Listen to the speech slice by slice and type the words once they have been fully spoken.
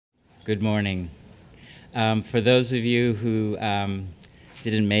Good morning. For those of you who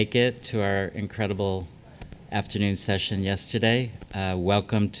didn't make it to our incredible afternoon session yesterday,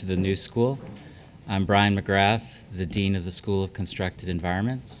 welcome to the new school. I'm Brian McGrath, the Dean of the School of Constructed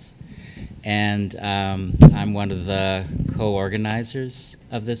Environments, and I'm one of the co-organizers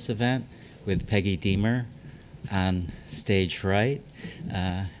of this event with Peggy Deemer on stage right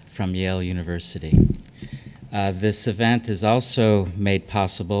from Yale University. This event is also made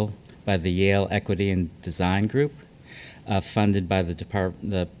possible by the Yale Equity and Design Group, funded by the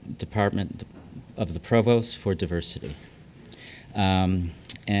Department of the Provost for Diversity.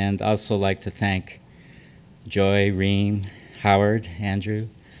 And also like to thank Joy, Reem, Howard, Andrew,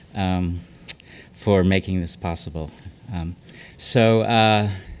 for making this possible.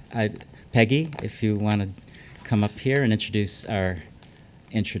 Peggy, if you want to come up here and introduce our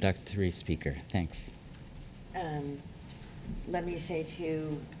introductory speaker. Thanks. Let me say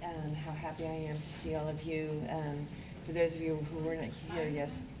too how happy I am to see all of you. For those of you who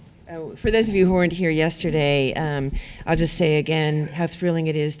weren't here yesterday, I'll just say again how thrilling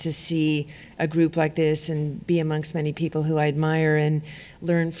it is to see a group like this and be amongst many people who I admire and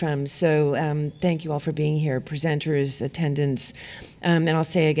learn from. So thank you all for being here, presenters, attendants. And I'll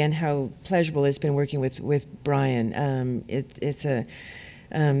say again how pleasurable it's been working with Brian. It's a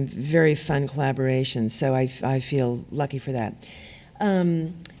very fun collaboration, so I feel lucky for that.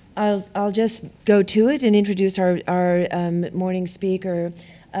 I'll just go to it and introduce our morning speaker.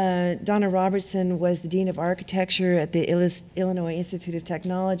 Donna Robertson was the Dean of Architecture at the Illinois Institute of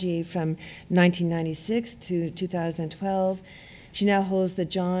Technology from 1996 to 2012. She now holds the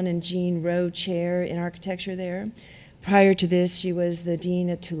John and Jean Rowe Chair in Architecture there. Prior to this, she was the Dean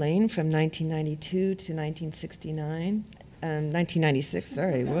at Tulane from 1992 to 1969. 1996,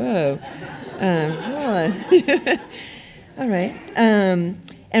 sorry, whoa. All right.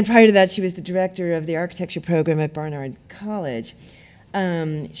 And prior to that, she was the director of the architecture program at Barnard College.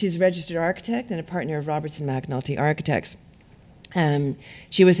 She's a registered architect and a partner of Robertson McNulty Architects.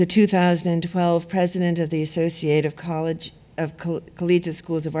 She was the 2012 president of the Associated Collegiate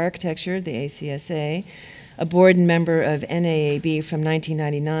Schools of Architecture, the ACSA, a board member of NAAB from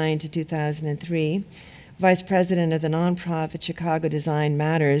 1999 to 2003, vice president of the nonprofit Chicago Design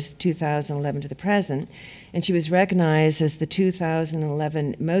Matters 2011 to the present, and she was recognized as the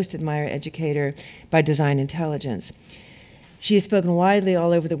 2011 Most Admired Educator by Design Intelligence. She has spoken widely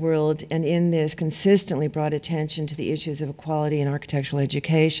all over the world, and in this consistently brought attention to the issues of equality in architectural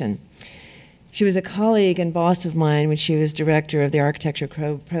education. She was a colleague and boss of mine when she was director of the architecture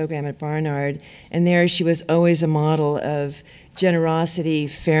program at Barnard, and there she was always a model of generosity,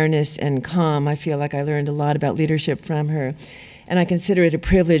 fairness, and calm. I feel like I learned a lot about leadership from her, and I consider it a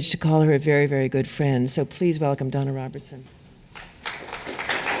privilege to call her a very, very good friend. So please welcome Donna Robertson.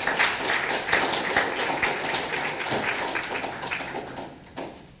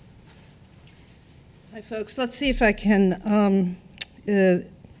 Hi, folks. Let's see if I can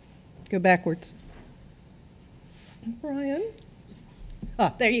go backwards. Brian?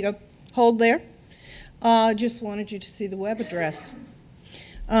 Oh, there you go. Hold there. Just wanted you to see the web address.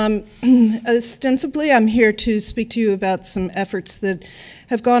 Ostensibly, I'm here to speak to you about some efforts that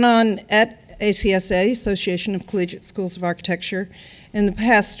have gone on at ACSA, Association of Collegiate Schools of Architecture, in the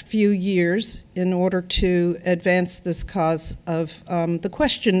past few years in order to advance this cause of the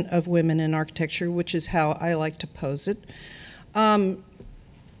question of women in architecture, which is how I like to pose it.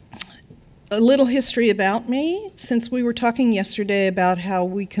 A little history about me. Since we were talking yesterday about how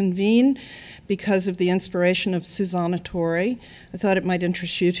we convene because of the inspiration of Susanna Torrey, I thought it might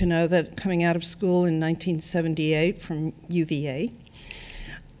interest you to know that coming out of school in 1978 from UVA,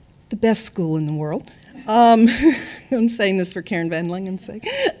 the best school in the world. I'm saying this for Karen Van Lingen's sake.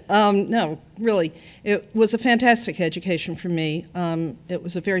 No, really, it was a fantastic education for me. It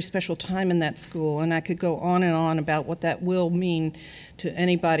was a very special time in that school, and I could go on and on about what that will mean to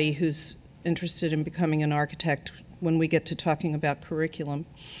anybody who's interested in becoming an architect when we get to talking about curriculum.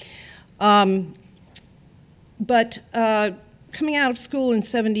 But coming out of school in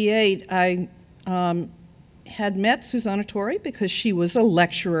 '78, I had met Susanna Torrey because she was a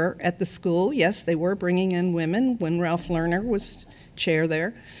lecturer at the school. Yes, they were bringing in women when Ralph Lerner was chair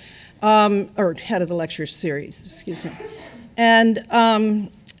there, or head of the lecture series, excuse me. And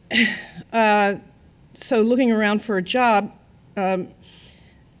so looking around for a job,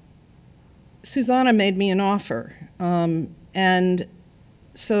 Susanna made me an offer. And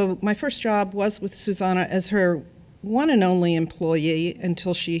so my first job was with Susanna as her one and only employee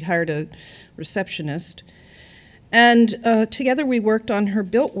until she hired a receptionist. And together we worked on her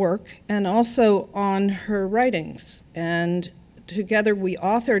built work and also on her writings. And together we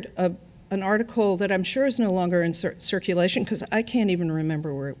authored an article that I'm sure is no longer in circulation because I can't even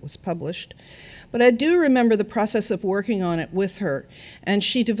remember where it was published. But I do remember the process of working on it with her. And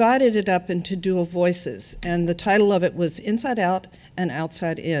she divided it up into dual voices. And the title of it was Inside Out and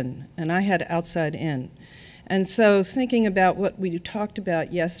Outside In. And I had Outside In. And so thinking about what we talked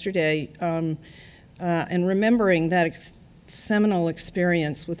about yesterday and remembering that seminal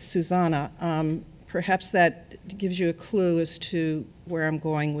experience with Susanna, perhaps that gives you a clue as to where I'm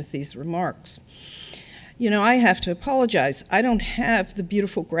going with these remarks. You know, I have to apologize. I don't have the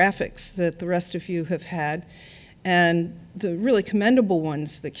beautiful graphics that the rest of you have had, and the really commendable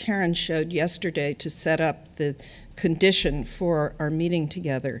ones that Karen showed yesterday to set up the condition for our meeting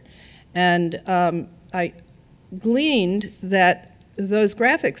together. And I gleaned that those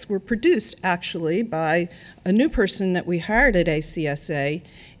graphics were produced actually by a new person that we hired at ACSA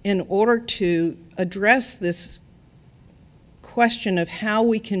in order to address this question of how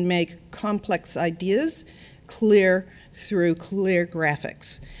we can make complex ideas clear through clear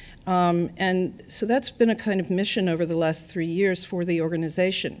graphics. And so that's been a kind of mission over the last 3 years for the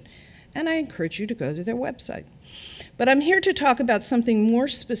organization. And I encourage you to go to their website. But I'm here to talk about something more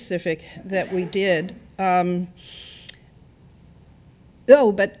specific that we did.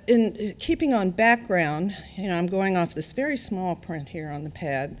 But in keeping on background, you know, I'm going off this very small print here on the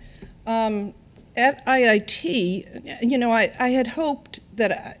pad. At IIT, you know, I had hoped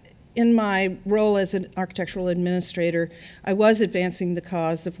that in my role as an architectural administrator, I was advancing the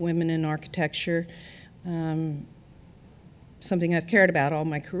cause of women in architecture, something I've cared about all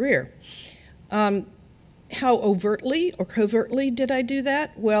my career. How overtly or covertly did I do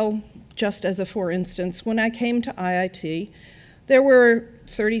that? Well, just as a for instance, when I came to IIT, there were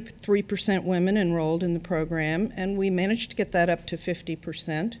 33% women enrolled in the program, and we managed to get that up to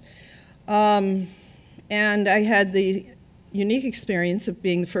 50%. And I had the unique experience of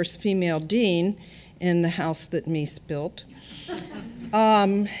being the first female dean in the house that Mies built.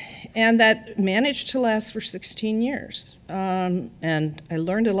 And that managed to last for 16 years. And I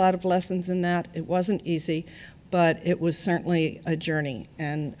learned a lot of lessons in that. It wasn't easy, but it was certainly a journey,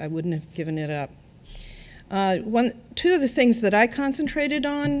 and I wouldn't have given it up. Two of the things that I concentrated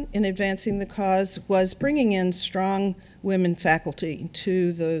on in advancing the cause was bringing in strong women faculty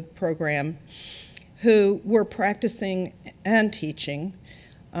to the program who were practicing and teaching.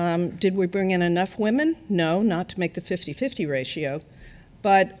 Did we bring in enough women? No, not to make the 50-50 ratio.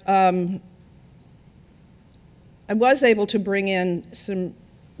 But I was able to bring in some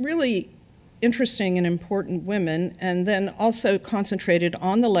really interesting and important women, and then also concentrated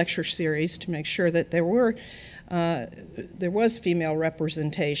on the lecture series to make sure that there was female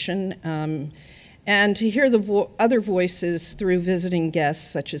representation, and to hear the other voices through visiting guests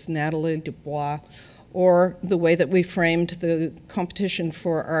such as Natalie Dubois, or the way that we framed the competition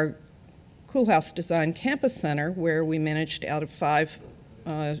for our Coolhouse Design Campus Center, where we managed out of 5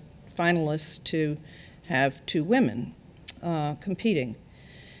 finalists to have 2 women competing.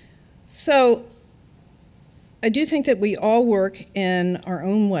 So I do think that we all work in our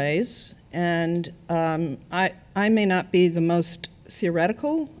own ways, and I may not be the most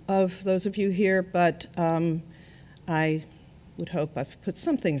theoretical of those of you here, but I would hope I've put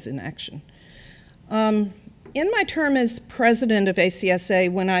some things in action. In my term as president of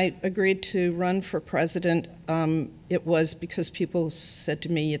ACSA, when I agreed to run for president, it was because people said to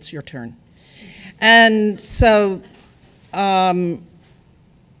me, it's your turn. And so at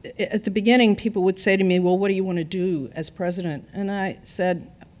the beginning, people would say to me, well, what do you want to do as president? And I said,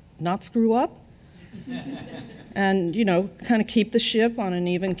 not screw up. And, you know, kind of keep the ship on an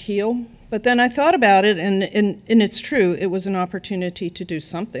even keel. But then I thought about it, and it's true, it was an opportunity to do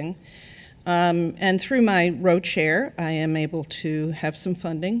something. And through my row chair, I am able to have some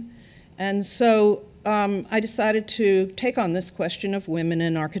funding. And so I decided to take on this question of women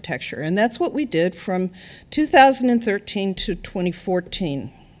in architecture. And that's what we did from 2013 to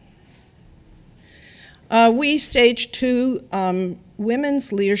 2014. We staged 2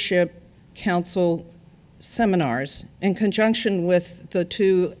 Women's Leadership Council seminars in conjunction with the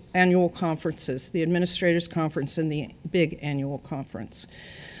 2 annual conferences, the Administrators Conference and the big annual conference.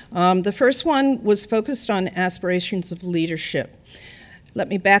 The first one was focused on aspirations of leadership. Let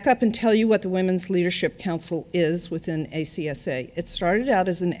me back up and tell you what the Women's Leadership Council is within ACSA. It started out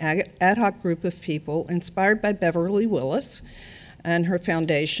as an ad hoc group of people inspired by Beverly Willis and her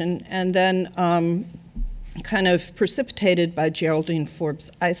foundation, and then kind of precipitated by Geraldine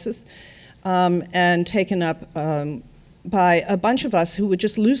Forbes Isis, and taken up by a bunch of us who would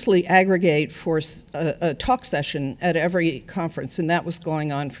just loosely aggregate for a talk session at every conference, and that was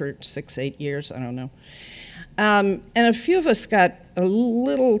going on for 6, 8 years, I don't know. And a few of us got a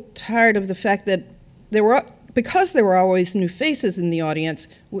little tired of the fact that because there were always new faces in the audience,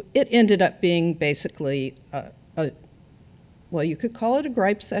 it ended up being basically well, you could call it a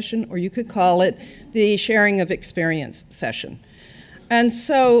gripe session, or you could call it the sharing of experience session. And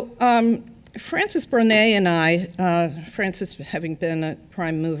so Frances Brunet and I, Frances having been a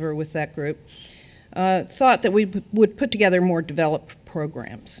prime mover with that group, thought that we would put together more developed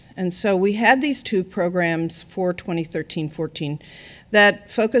programs. And so we had these two programs for 2013-14 that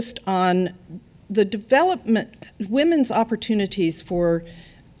focused on the development, women's opportunities for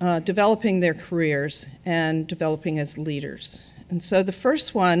developing their careers and developing as leaders. And so the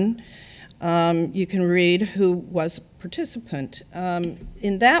first one, you can read who was a participant.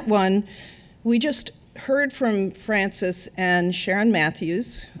 In that one, we just heard from Frances and Sharon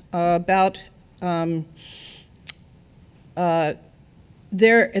Matthews about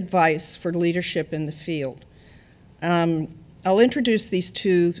their advice for leadership in the field. I'll introduce these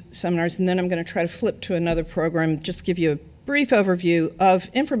two seminars, and then I'm going to try to flip to another program, just give you a brief overview of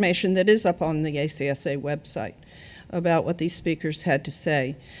information that is up on the ACSA website about what these speakers had to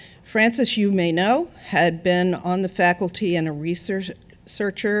say. Frances, you may know, had been on the faculty and a researcher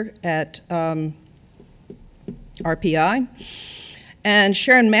at RPI. And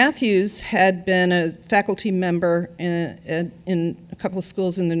Sharon Matthews had been a faculty member in a couple of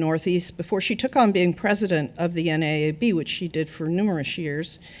schools in the Northeast before she took on being president of the NAAB, which she did for numerous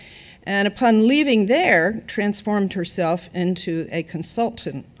years. And upon leaving there, transformed herself into a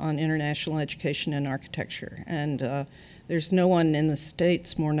consultant on international education and architecture. And there's no one in the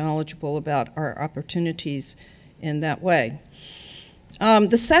States more knowledgeable about our opportunities in that way.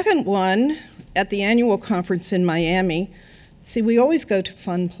 The second one, at the annual conference in Miami, see, we always go to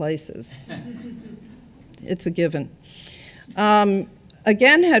fun places. It's a given.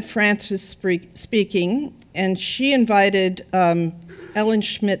 Again, had Frances speaking, and she invited Ellen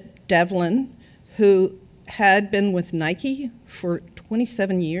Schmidt-Devlin, who had been with Nike for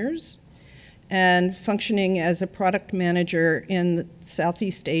 27 years and functioning as a product manager in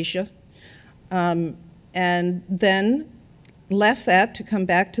Southeast Asia, and then left that to come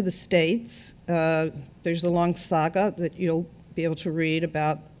back to the States. There's a long saga that you'll be able to read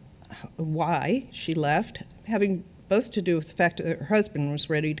about why she left, having both to do with the fact that her husband was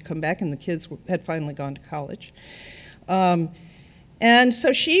ready to come back and the kids had finally gone to college. And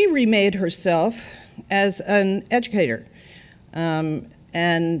so she remade herself as an educator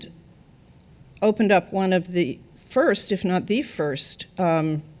and opened up one of the first, if not the first,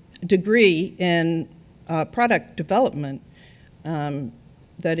 degree in product development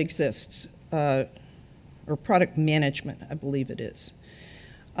that exists, or product management, I believe it is.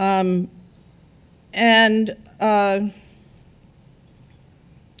 Then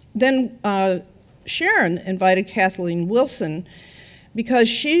Sharon invited Kathleen Wilson because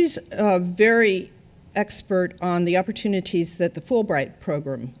she's very expert on the opportunities that the Fulbright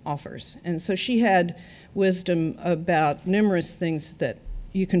program offers. And so she had wisdom about numerous things that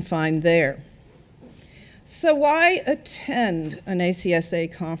you can find there. So why attend an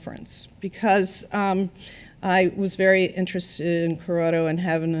ACSA conference? Because I was very interested in Corrado and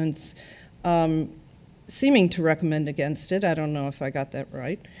Havenant's seeming to recommend against it. I don't know if I got that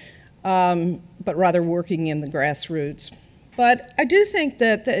right, but rather working in the grassroots. But I do think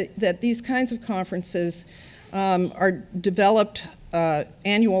that these kinds of conferences are developed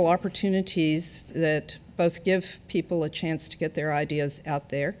annual opportunities that both give people a chance to get their ideas out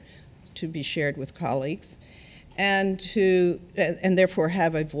there, to be shared with colleagues, and therefore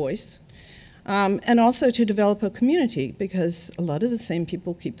have a voice, and also to develop a community, because a lot of the same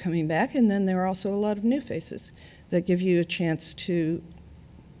people keep coming back, and then there are also a lot of new faces that give you a chance to,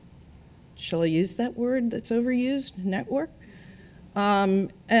 shall I use that word that's overused, network?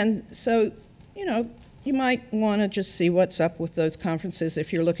 And so, you know, you might want to just see what's up with those conferences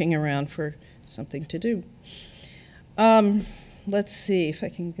if you're looking around for something to do. Let's see if I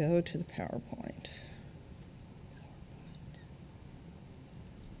can go to the PowerPoint.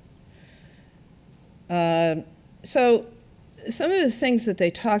 So some of the things that they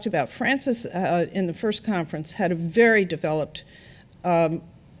talked about, Frances in the first conference had a very developed, yeah,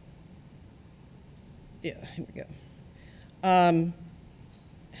 here we go.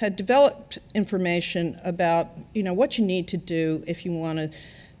 Had developed information about, you know, what you need to do if you want to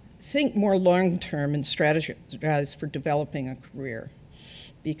think more long-term and strategize for developing a career,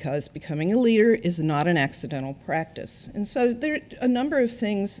 because becoming a leader is not an accidental practice. And so there are a number of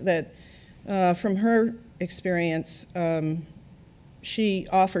things that, from her experience, she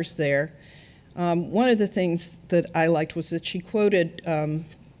offers there. One of the things that I liked was that she quoted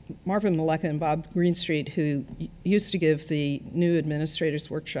Marvin Maleka and Bob Greenstreet, who used to give the new administrators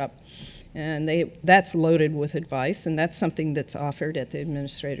workshop. And that's loaded with advice, and that's something that's offered at the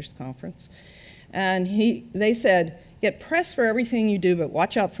administrators conference. And they said, get press for everything you do, but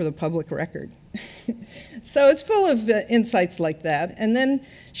watch out for the public record. So it's full of insights like that. And then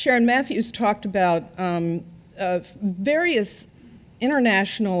Sharon Matthews talked about various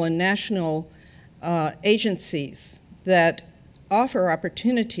international and national agencies that offer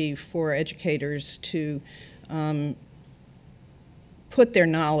opportunity for educators to put their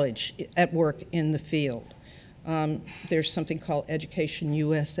knowledge at work in the field. There's something called Education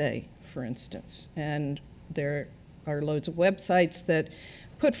USA, for instance, and there are loads of websites that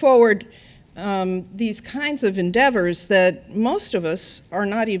put forward these kinds of endeavors that most of us are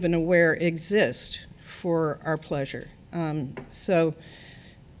not even aware exist for our pleasure. So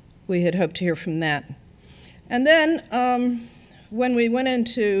we had hoped to hear from that. And then when we went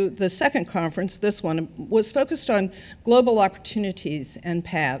into the second conference, this one was focused on global opportunities and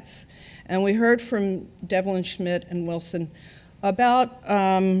paths. And we heard from Devlin, Schmidt, and Wilson about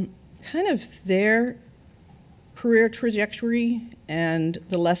kind of their career trajectory and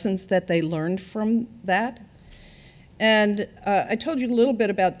the lessons that they learned from that. And I told you a little bit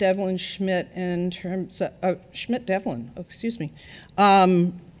about Devlin Schmidt in terms of, Schmidt-Devlin, oh, excuse me,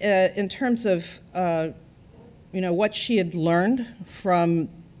 in terms of what she had learned from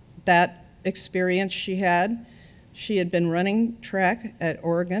that experience she had. She had been running track at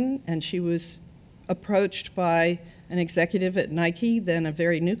Oregon, and she was approached by an executive at Nike, then a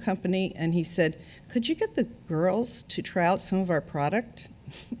very new company, and he said, could you get the girls to try out some of our product?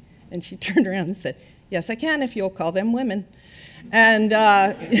 And she turned around and said, yes, I can, if you'll call them women. And,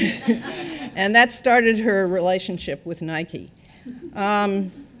 and that started her relationship with Nike.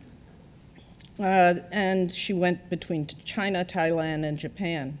 And she went between China, Thailand, and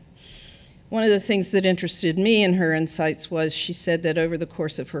Japan. One of the things that interested me in her insights was she said that over the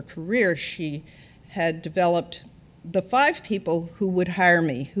course of her career, she had developed the 5 people who would hire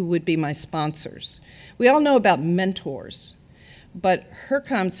me, who would be my sponsors. We all know about mentors, but her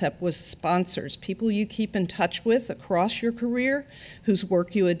concept was sponsors, people you keep in touch with across your career, whose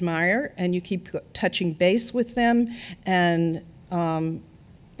work you admire, and you keep touching base with them and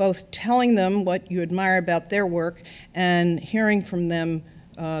both telling them what you admire about their work and hearing from them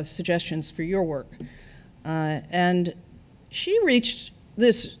suggestions for your work. And she reached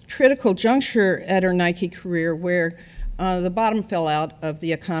this critical juncture at her Nike career where the bottom fell out of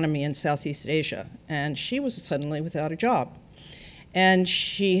the economy in Southeast Asia, and she was suddenly without a job. And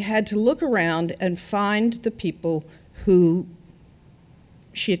she had to look around and find the people who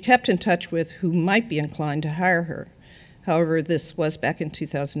she had kept in touch with who might be inclined to hire her. However, this was back in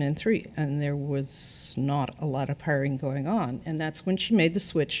 2003, and there was not a lot of hiring going on, and that's when she made the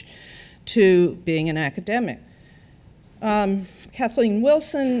switch to being an academic. Kathleen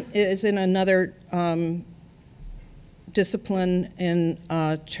Wilson is in another discipline in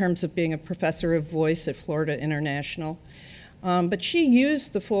terms of being a professor of voice at Florida International. But she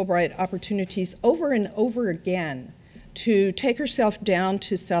used the Fulbright opportunities over and over again to take herself down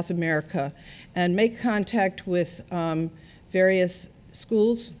to South America and make contact with various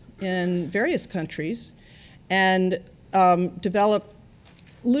schools in various countries and develop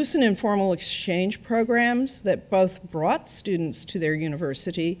loose and informal exchange programs that both brought students to their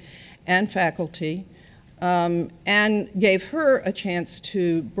university and faculty and gave her a chance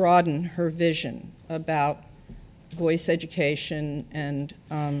to broaden her vision about voice education and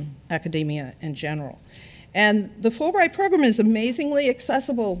academia in general. And the Fulbright program is amazingly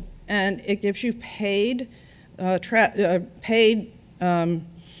accessible, and it gives you paid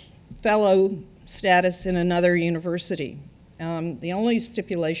fellow status in another university. The only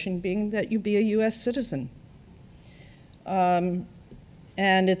stipulation being that you be a U.S. citizen. And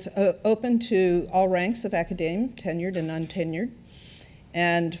it's open to all ranks of academia, tenured and untenured,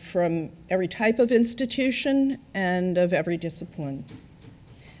 and from every type of institution and of every discipline.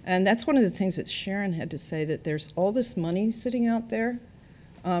 And that's one of the things that Sharon had to say, that there's all this money sitting out there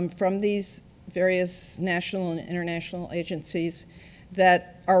from these various national and international agencies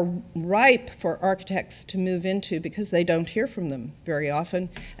that are ripe for architects to move into because they don't hear from them very often.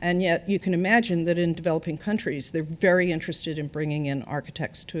 And yet you can imagine that in developing countries, they're very interested in bringing in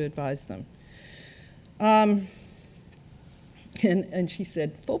architects to advise them. And she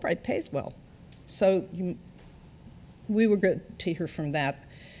said, Fulbright pays well. So we were good to hear from that.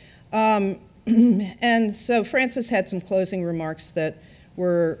 And so Frances had some closing remarks that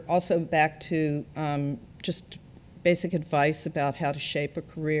were also back to just basic advice about how to shape a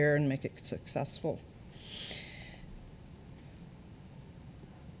career and make it successful.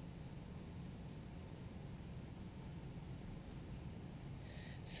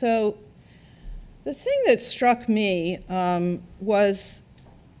 So the thing that struck me was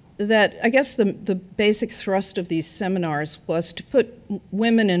that I guess the basic thrust of these seminars was to put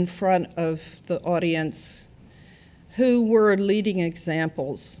women in front of the audience who were leading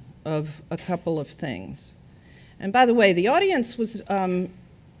examples of a couple of things. And by the way, the audience was, at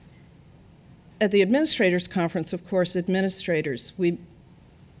the administrators conference, of course, administrators.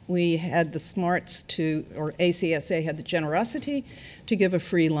 We had the smarts to, or ACSA had the generosity to give a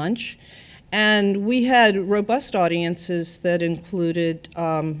free lunch. And we had robust audiences that included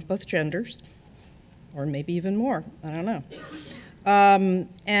both genders, or maybe even more, I don't know.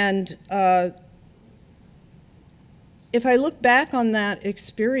 If I look back on that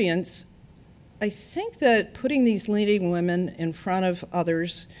experience, I think that putting these leading women in front of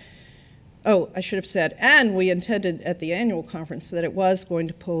others, oh, I should have said, and we intended at the annual conference that it was going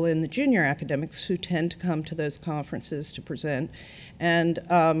to pull in the junior academics who tend to come to those conferences to present, and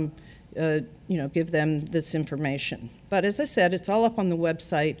give them this information. But as I said, it's all up on the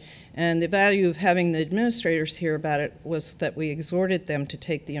website, and the value of having the administrators hear about it was that we exhorted them to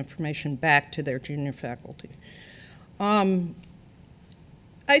take the information back to their junior faculty. I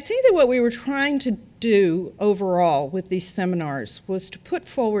think that what we were trying to do overall with these seminars was to put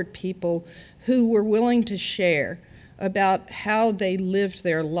forward people who were willing to share about how they lived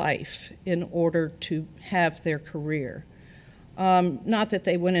their life in order to have their career. Not that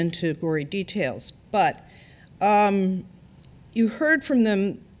they went into gory details, but you heard from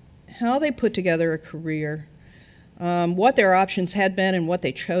them how they put together a career, what their options had been and what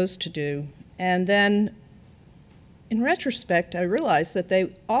they chose to do. And then, in retrospect, I realized that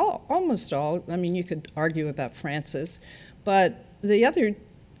they almost all, I mean, you could argue about Frances, but the others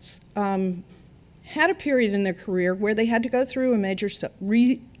had a period in their career where they had to go through a major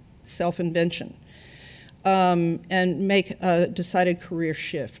self-invention. And make a decided career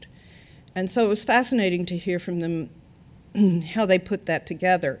shift. And so it was fascinating to hear from them how they put that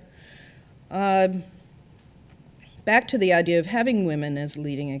together. Back to the idea of having women as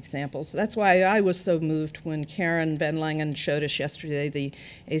leading examples. That's why I was so moved when Karen Van Langen showed us yesterday the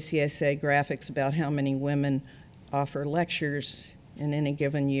ACSA graphics about how many women offer lectures in any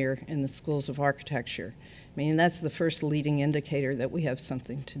given year in the schools of architecture. I mean, that's the first leading indicator that we have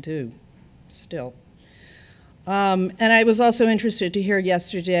something to do still. And I was also interested to hear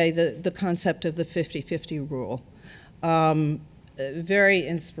yesterday the concept of the 50-50 rule. Very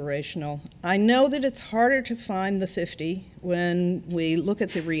inspirational. I know that it's harder to find the 50 when we look at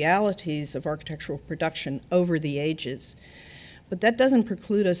the realities of architectural production over the ages. But that doesn't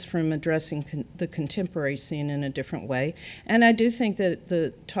preclude us from addressing the contemporary scene in a different way. And I do think that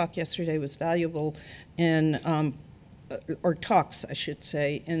the talk yesterday was valuable in or talks, I should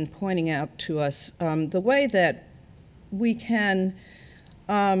say, in pointing out to us the way that we can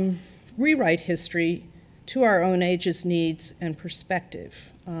rewrite history to our own age's needs and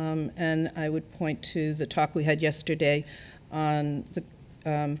perspective. And I would point to the talk we had yesterday on the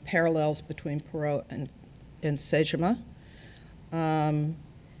parallels between Perot and Sejima,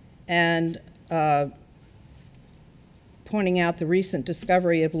 and pointing out the recent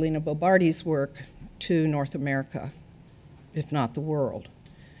discovery of Lina Bobardi's work to North America, if not the world.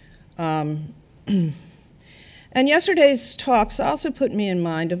 And yesterday's talks also put me in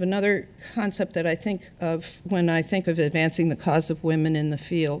mind of another concept that I think of when I think of advancing the cause of women in the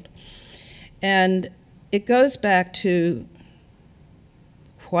field. And it goes back to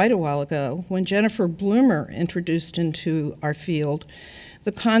quite a while ago when Jennifer Bloomer introduced into our field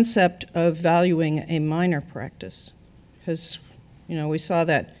the concept of valuing a minor practice. Because, we saw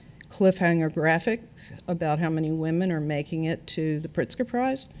that cliffhanger graphic about how many women are making it to the Pritzker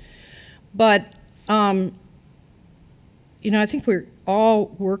Prize. But I think we're all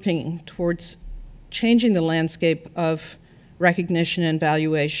working towards changing the landscape of recognition and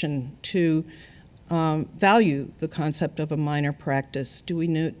valuation to value the concept of a minor practice. Do we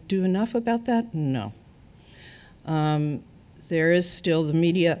do enough about that? No. There is still the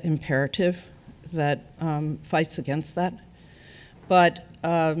media imperative that fights against that. But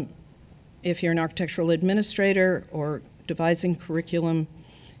if you're an architectural administrator or devising curriculum,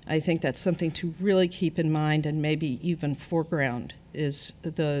 I think that's something to really keep in mind and maybe even foreground is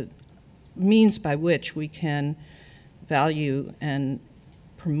the means by which we can value and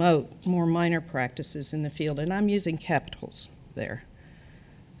promote more minor practices in the field. And I'm using capitals there.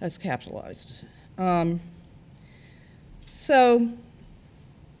 That's capitalized. So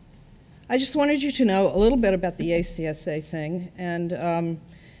I just wanted you to know a little bit about the ACSA thing. And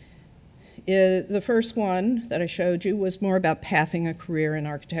the first one that I showed you was more about pathing a career in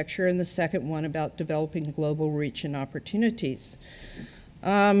architecture, and the second one about developing global reach and opportunities.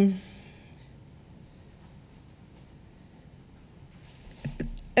 Going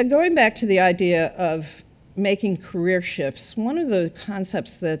back to the idea of making career shifts, one of the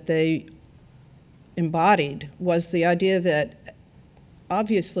concepts that they embodied was the idea that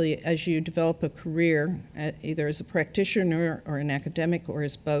obviously as you develop a career, either as a practitioner or an academic or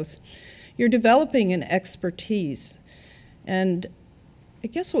as both, you're developing an expertise. And I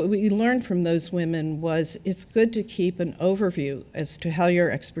guess what we learned from those women was it's good to keep an overview as to how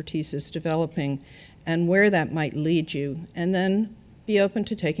your expertise is developing and where that might lead you, and then be open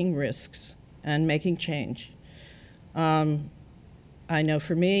to taking risks and making change. I know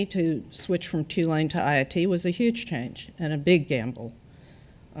for me, to switch from Tulane to IIT was a huge change and a big gamble,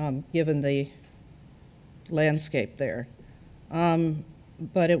 given the landscape there.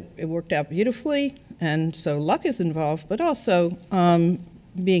 But it worked out beautifully, and so luck is involved, but also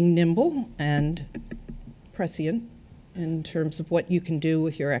being nimble and prescient in terms of what you can do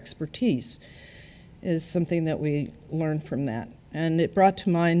with your expertise is something that we learned from that. And it brought to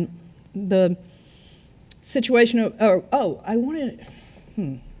mind the situation of, I'll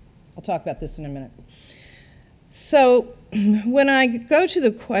talk about this in a minute. So when I go to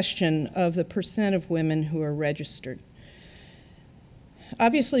the question of the percent of women who are registered,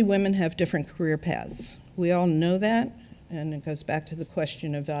 obviously women have different career paths. We all know that, and it goes back to the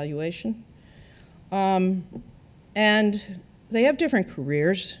question of valuation. And they have different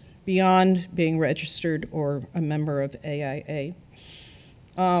careers beyond being registered or a member of AIA.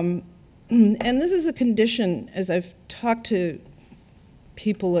 And this is a condition, as I've talked to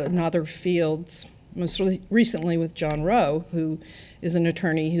people in other fields, most recently with John Rowe, who is an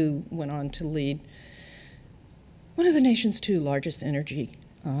attorney who went on to lead one of the nation's 2 largest energy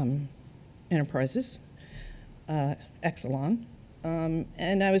enterprises, Exelon.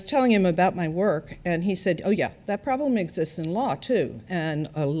 And I was telling him about my work, and he said, oh yeah, that problem exists in law too. And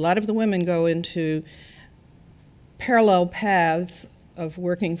a lot of the women go into parallel paths of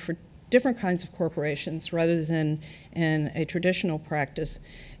working for different kinds of corporations rather than in a traditional practice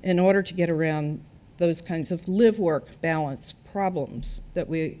in order to get around those kinds of live-work balance problems that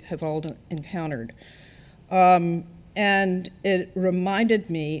we have all encountered. And it reminded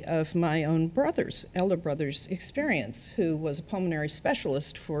me of my own elder brother's experience, who was a pulmonary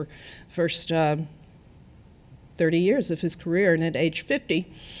specialist for the first 30 years of his career, and at age 50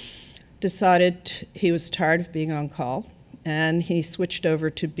 decided he was tired of being on call, and he switched over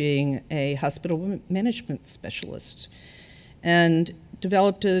to being a hospital management specialist and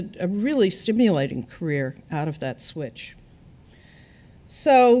developed a really stimulating career out of that switch.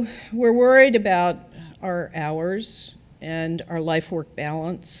 So we're worried about our hours and our life-work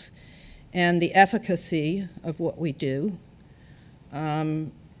balance and the efficacy of what we do.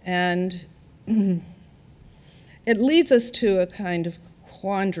 And it leads us to a kind of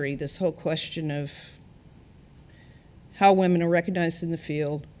quandary, this whole question of how women are recognized in the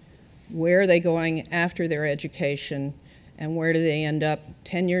field, where are they going after their education, and where do they end up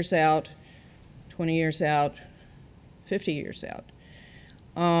 10 years out, 20 years out, 50 years out.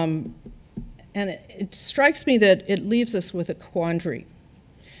 And it strikes me that it leaves us with a quandary,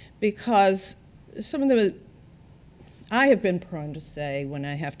 because I have been prone to say when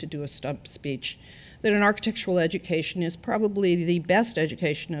I have to do a stump speech that an architectural education is probably the best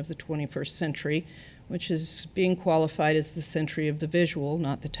education of the 21st century, which is being qualified as the century of the visual,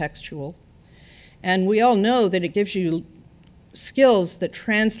 not the textual. And we all know that it gives you skills that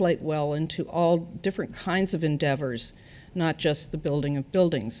translate well into all different kinds of endeavors, not just the building of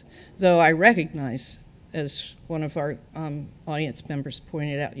buildings. Though I recognize, as one of our audience members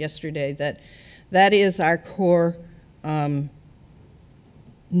pointed out yesterday, that that is our core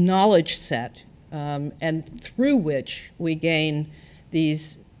knowledge set, and through which we gain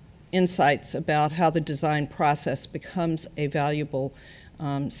these insights about how the design process becomes a valuable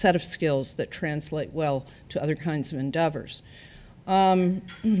set of skills that translate well to other kinds of endeavors.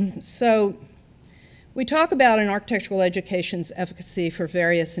 So we talk about an architectural education's efficacy for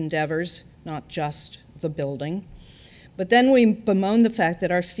various endeavors, not just the building. But then we bemoan the fact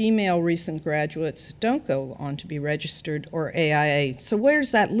that our female recent graduates don't go on to be registered or AIA. So where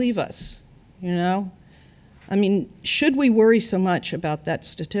does that leave us, you know? I mean, should we worry so much about that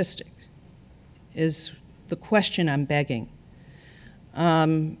statistic is the question I'm begging.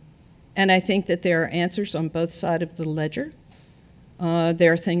 And I think that there are answers on both sides of the ledger.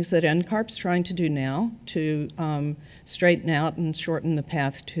 There are things that NCARB's trying to do now to straighten out and shorten the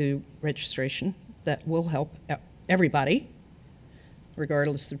path to registration that will help everybody,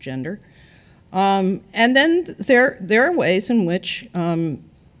 regardless of gender. And then there are ways in which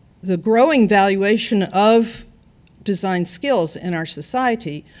the growing valuation of design skills in our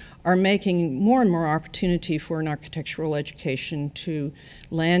society are making more and more opportunity for an architectural education to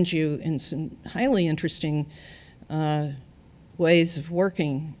land you in some highly interesting ways of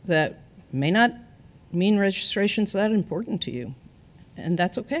working that may not mean registration's that important to you, and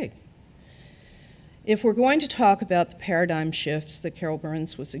that's okay. If we're going to talk about the paradigm shifts that Carol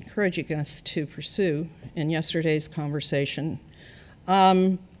Burns was encouraging us to pursue in yesterday's conversation,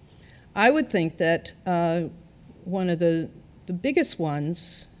 I would think that one of the biggest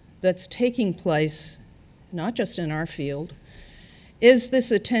ones that's taking place, not just in our field, is this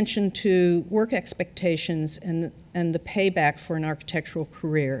attention to work expectations and the payback for an architectural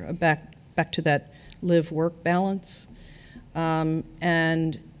career, back to that live-work balance.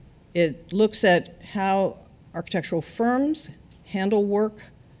 And it looks at how architectural firms handle work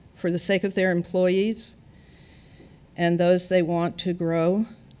for the sake of their employees and those they want to grow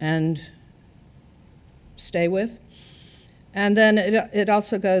and stay with. And then it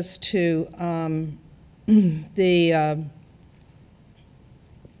also goes to the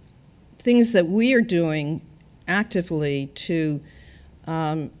things that we are doing actively to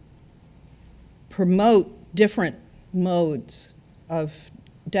promote different modes of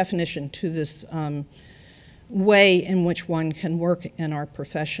definition to this way in which one can work in our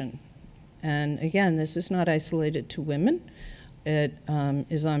profession. And again, this is not isolated to women. It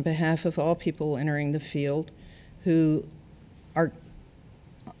is on behalf of all people entering the field who are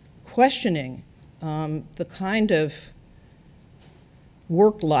questioning the kind of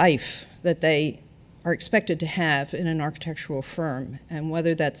work life that they are expected to have in an architectural firm, and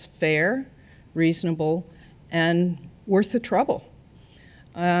whether that's fair, reasonable, and worth the trouble.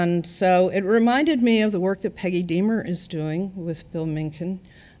 And so it reminded me of the work that Peggy Deemer is doing with Bill Minkin.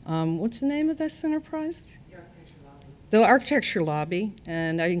 What's the name of this enterprise? The Architecture Lobby. The Architecture Lobby,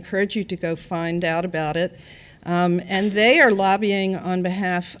 and I encourage you to go find out about it. And they are lobbying on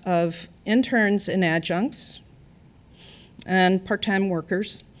behalf of interns and adjuncts and part-time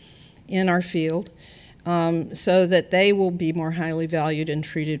workers in our field so that they will be more highly valued and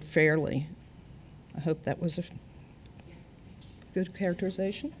treated fairly. I hope that was a good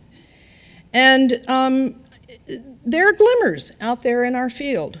characterization. And there are glimmers out there in our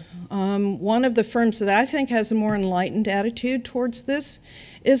field. One of the firms that I think has a more enlightened attitude towards this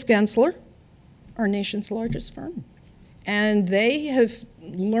is Gensler, our nation's largest firm. And they have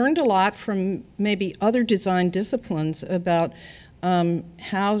learned a lot from maybe other design disciplines about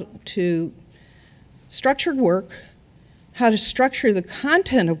how to structure work, how to structure the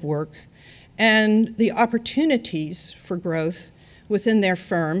content of work, and the opportunities for growth within their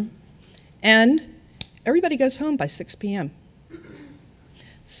firm. And everybody goes home by 6 p.m.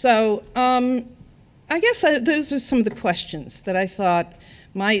 So I guess those are some of the questions that I thought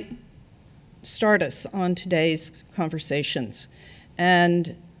might start us on today's conversations.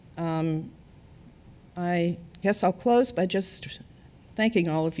 And I guess I'll close by just thanking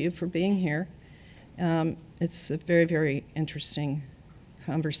all of you for being here. It's a very, very interesting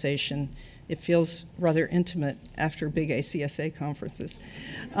conversation. It feels rather intimate after big ACSA conferences.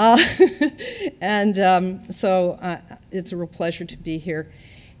 So it's a real pleasure to be here.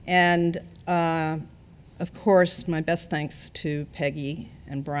 And of course, my best thanks to Peggy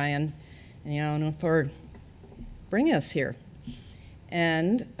and Brian and Yana for bringing us here.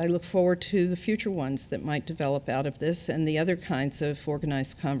 And I look forward to the future ones that might develop out of this and the other kinds of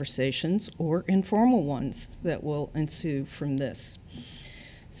organized conversations or informal ones that will ensue from this.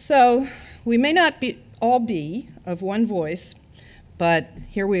 So we may not all be of one voice, but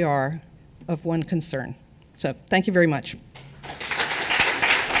here we are of one concern. So thank you very much.